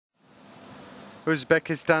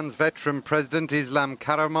Uzbekistan's veteran President Islam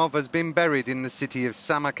Karimov has been buried in the city of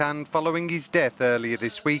Samarkand following his death earlier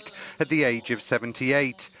this week at the age of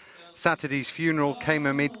 78. Saturday's funeral came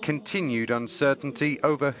amid continued uncertainty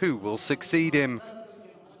over who will succeed him.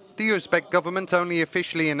 The Uzbek government only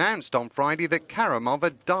officially announced on Friday that Karimov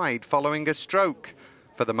had died following a stroke.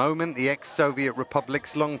 For the moment, the ex-Soviet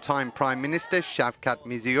Republic's longtime Prime Minister, Shavkat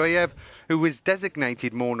Mirziyoyev, who was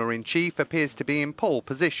designated mourner-in-chief, appears to be in pole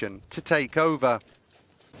position to take over.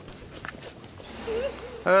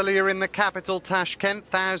 Earlier in the capital, Tashkent,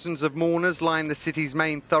 thousands of mourners lined the city's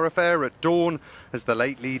main thoroughfare at dawn as the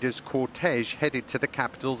late leader's cortege headed to the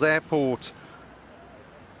capital's airport.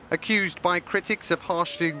 Accused by critics of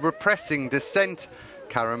harshly repressing dissent,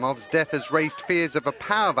 Karimov's death has raised fears of a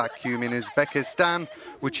power vacuum in Uzbekistan,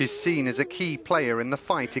 which is seen as a key player in the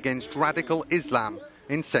fight against radical Islam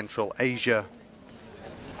in Central Asia.